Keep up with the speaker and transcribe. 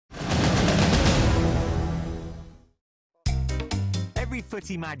every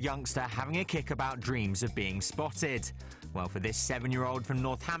footy-mad youngster having a kickabout dreams of being spotted. Well, for this 7-year-old from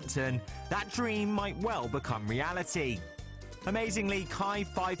Northampton, that dream might well become reality. Amazingly, Kai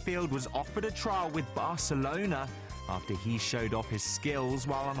Fifield was offered a trial with Barcelona after he showed off his skills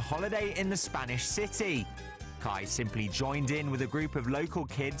while on holiday in the Spanish city. Kai simply joined in with a group of local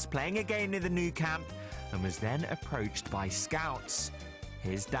kids playing a game near the new camp and was then approached by scouts.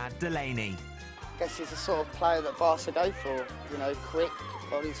 Here's Dad Delaney. I guess he's the sort of player that Barca go for, you know, quick,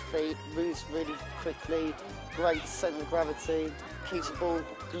 on his feet, moves really quickly, great centre of gravity, keeps the ball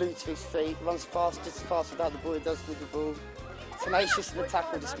glued to his feet, runs fast, just as fast without the ball he does with the ball. Tenacious in the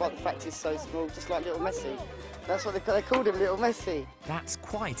tackle despite the fact he's so small, just like little Messi. That's what they called him, little Messi. That's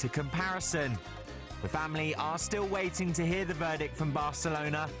quite a comparison. The family are still waiting to hear the verdict from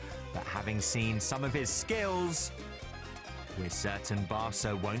Barcelona, but having seen some of his skills, we're certain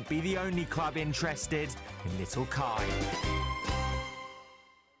Barca won't be the only club interested in little Kai.